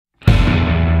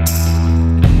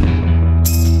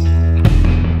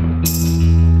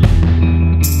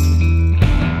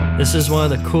This is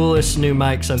one of the coolest new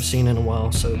mics I've seen in a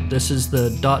while. So this is the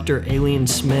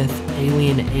DrAlienSmith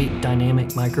Alien8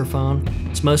 dynamic microphone.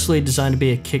 It's mostly designed to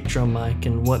be a kick drum mic,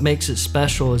 and what makes it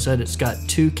special is that it's got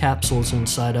two capsules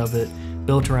inside of it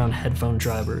built around headphone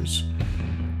drivers.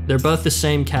 They're both the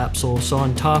same capsule, so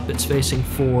on top it's facing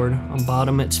forward, on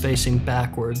bottom it's facing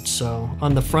backwards. So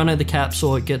on the front of the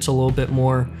capsule it gets a little bit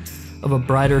more of a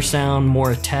brighter sound,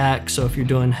 more attack, so if you're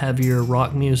doing heavier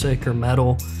rock music or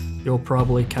metal, you'll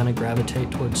probably kind of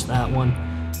gravitate towards that one.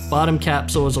 Bottom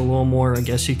capsule is a little more, I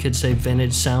guess you could say,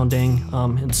 vintage sounding.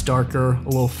 It's darker, a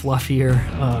little fluffier,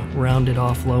 rounded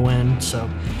off low end. So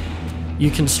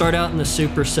you can start out in the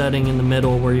super setting in the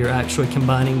middle where you're actually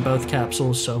combining both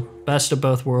capsules. So best of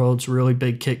both worlds, really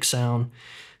big kick sound.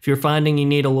 If you're finding you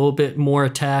need a little bit more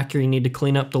attack or you need to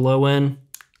clean up the low end,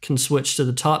 can switch to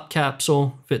the top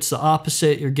capsule. If it's the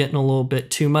opposite, you're getting a little bit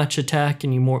too much attack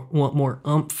and you want more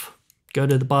oomph, go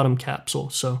to the bottom capsule.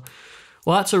 So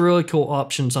lots of really cool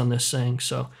options on this thing.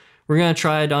 So we're gonna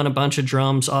try it on a bunch of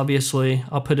drums. Obviously,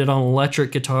 I'll put it on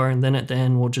electric guitar, and then at the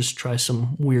end, we'll just try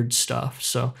some weird stuff.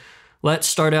 So let's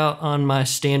start out on my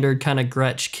standard kind of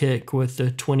Gretsch kick with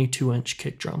the 22-inch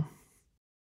kick drum.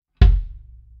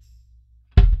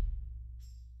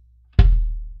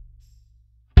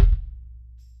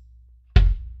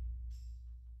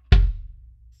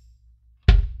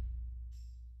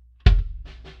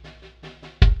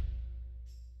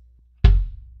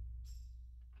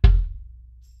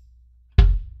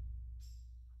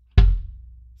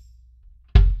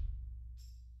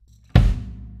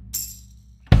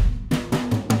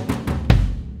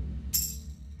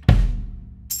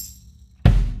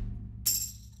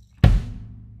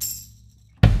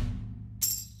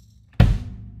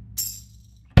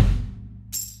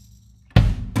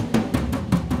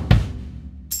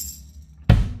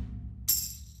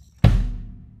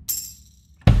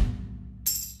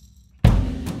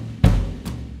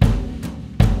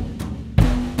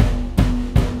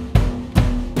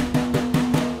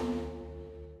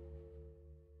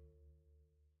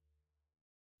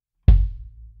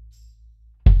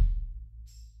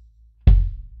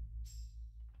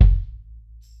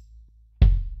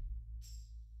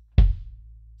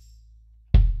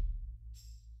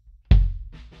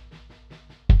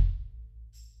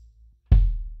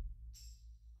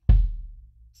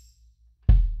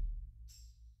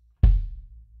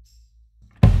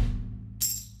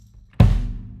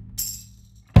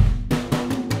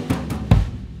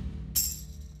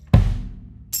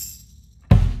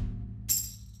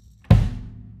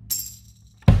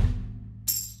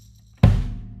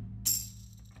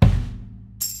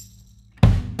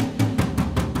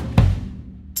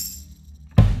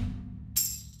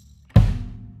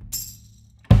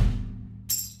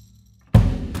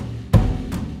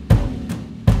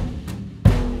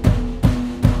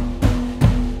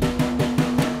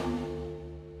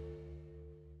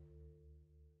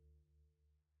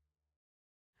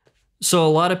 So a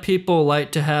lot of people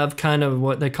like to have kind of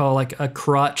what they call like a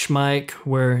crotch mic,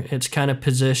 where it's kind of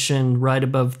positioned right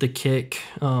above the kick,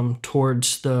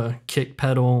 towards the kick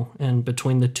pedal and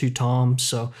between the two toms.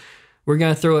 So we're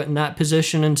going to throw it in that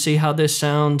position and see how this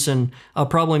sounds, and I'll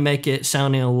probably make it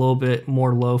sounding a little bit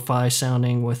more lo-fi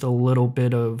sounding with a little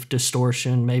bit of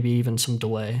distortion, maybe even some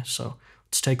delay. So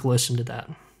let's take a listen to that.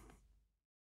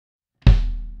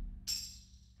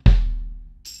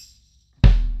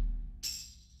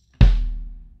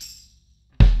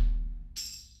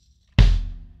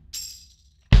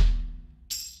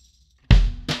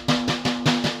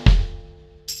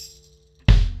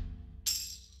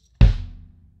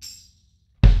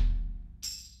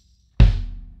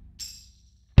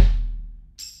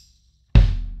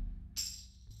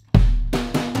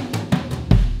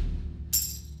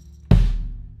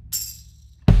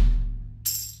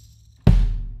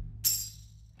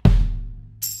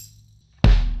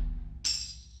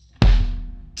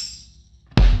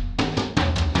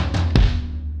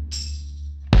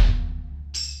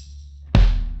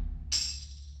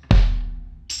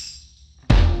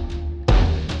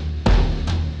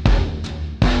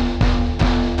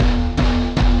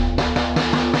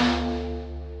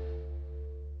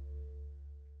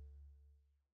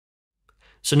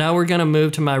 So now we're gonna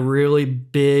move to my really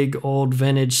big old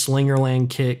vintage Slingerland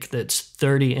kick that's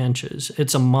 30 inches.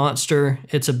 It's a monster,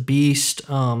 it's a beast.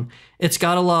 It's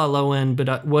got a lot of low end,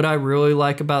 but what I really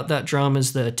like about that drum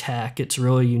is the attack. It's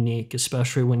really unique,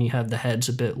 especially when you have the heads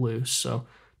a bit loose. So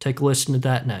take a listen to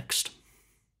that next.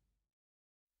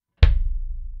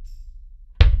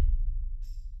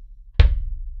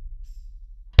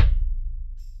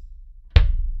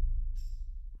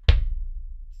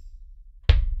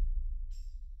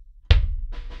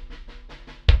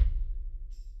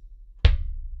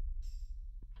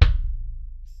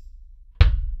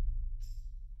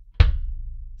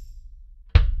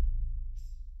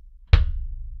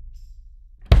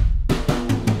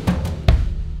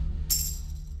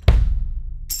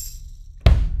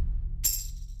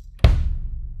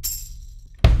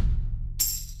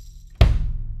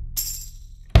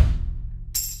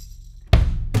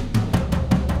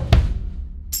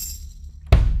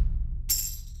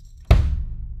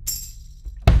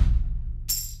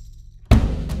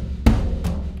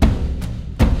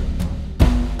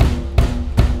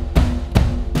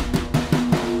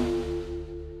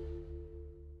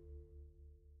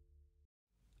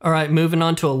 All right, moving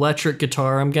on to electric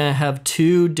guitar, I'm gonna have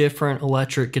two different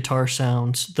electric guitar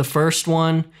sounds. The first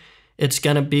one, it's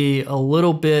gonna be a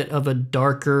little bit of a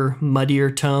darker, muddier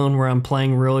tone where I'm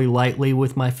playing really lightly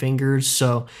with my fingers.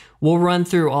 So we'll run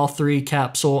through all three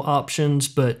capsule options,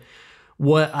 but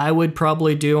what I would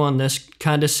probably do on this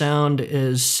kind of sound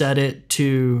is set it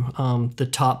to the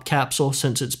top capsule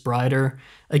since it's brighter.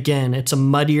 Again, it's a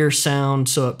muddier sound,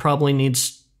 so it probably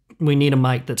we need a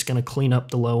mic that's going to clean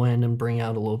up the low end and bring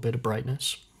out a little bit of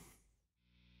brightness.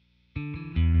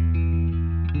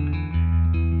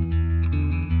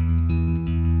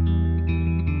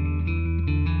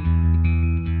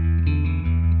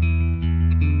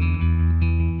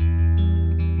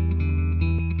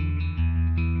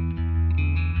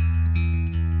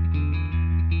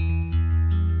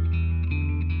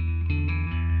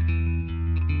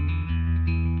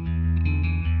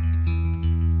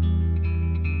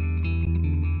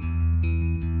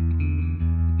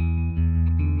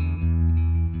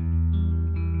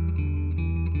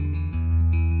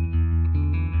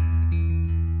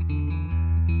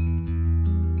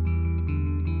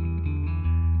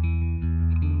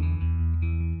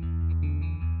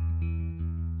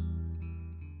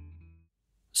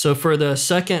 So for the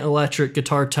second electric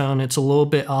guitar tone, it's a little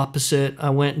bit opposite. I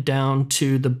went down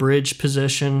to the bridge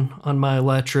position on my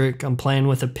electric. I'm playing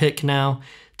with a pick now.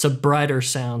 It's a brighter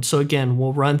sound. So again,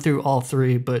 we'll run through all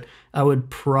three, but I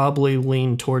would probably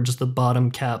lean towards the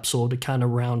bottom capsule to kind of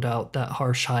round out that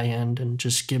harsh high end and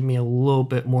just give me a little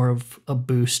bit more of a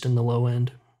boost in the low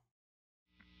end.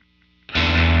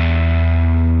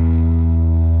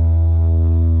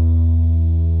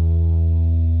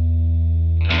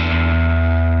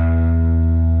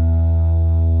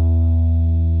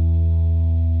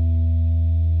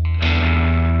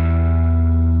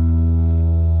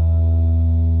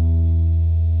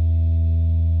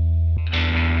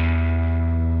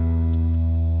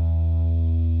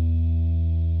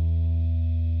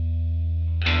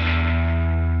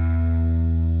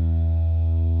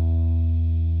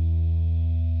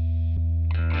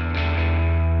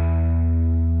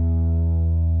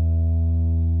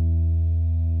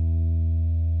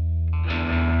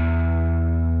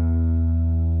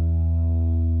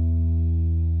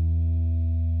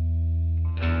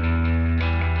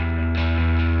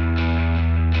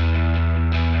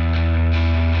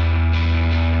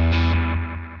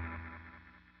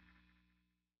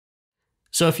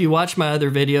 So if you watch my other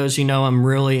videos, you know I'm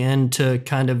really into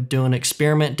kind of doing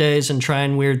experiment days and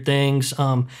trying weird things.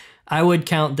 I would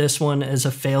count this one as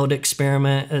a failed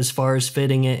experiment as far as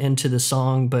fitting it into the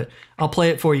song, but I'll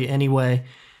play it for you anyway.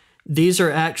 These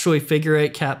are actually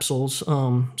figure-8 capsules,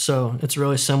 so it's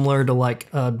really similar to like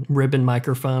a ribbon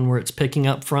microphone where it's picking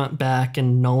up front, back,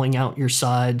 and nulling out your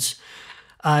sides.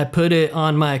 I put it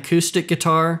on my acoustic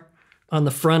guitar on the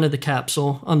front of the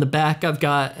capsule. On the back, I've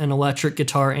got an electric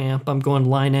guitar amp. I'm going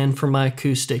line in from my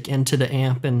acoustic into the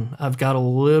amp, and I've got a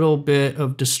little bit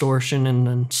of distortion and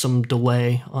then some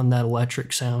delay on that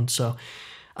electric sound. So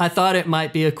I thought it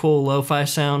might be a cool lo-fi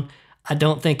sound. I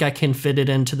don't think I can fit it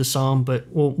into the song, but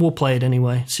we'll play it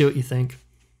anyway. See what you think.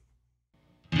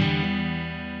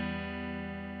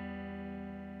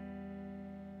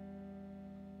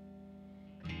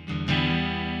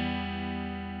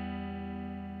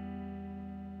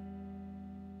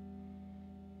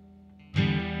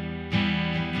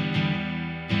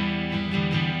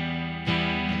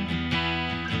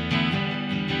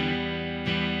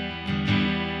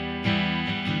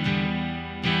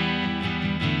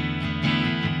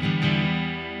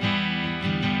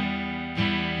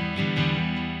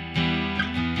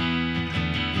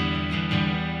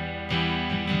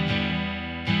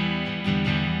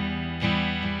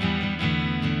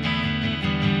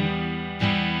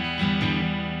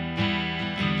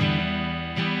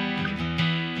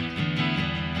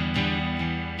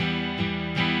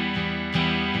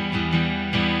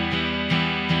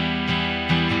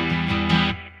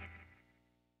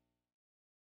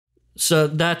 So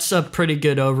that's a pretty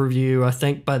good overview. I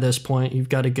think by this point, you've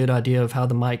got a good idea of how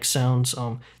the mic sounds.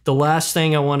 The last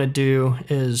thing I want to do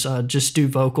is just do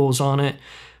vocals on it.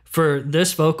 For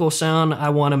this vocal sound, I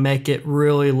want to make it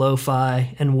really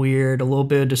lo-fi and weird, a little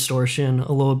bit of distortion,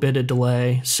 a little bit of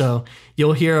delay. So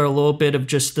you'll hear a little bit of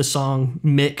just the song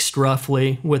mixed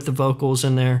roughly with the vocals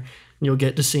in there. You'll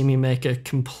get to see me make a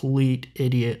complete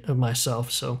idiot of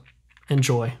myself. So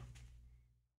enjoy.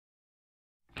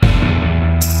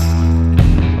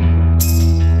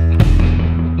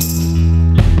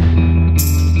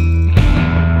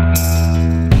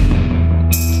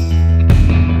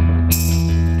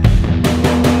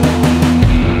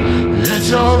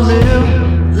 Let's all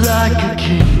live like a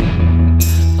king.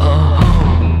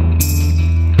 Oh,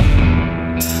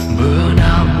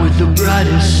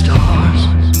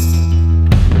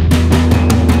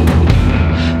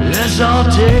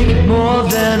 all take more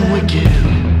than we give.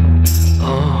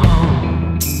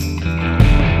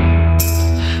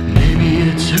 Maybe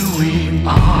it's who we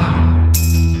are.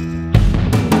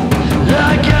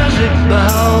 Like Isaac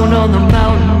bound on the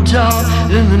mountaintop,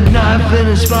 and the knife in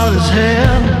his father's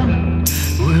hand.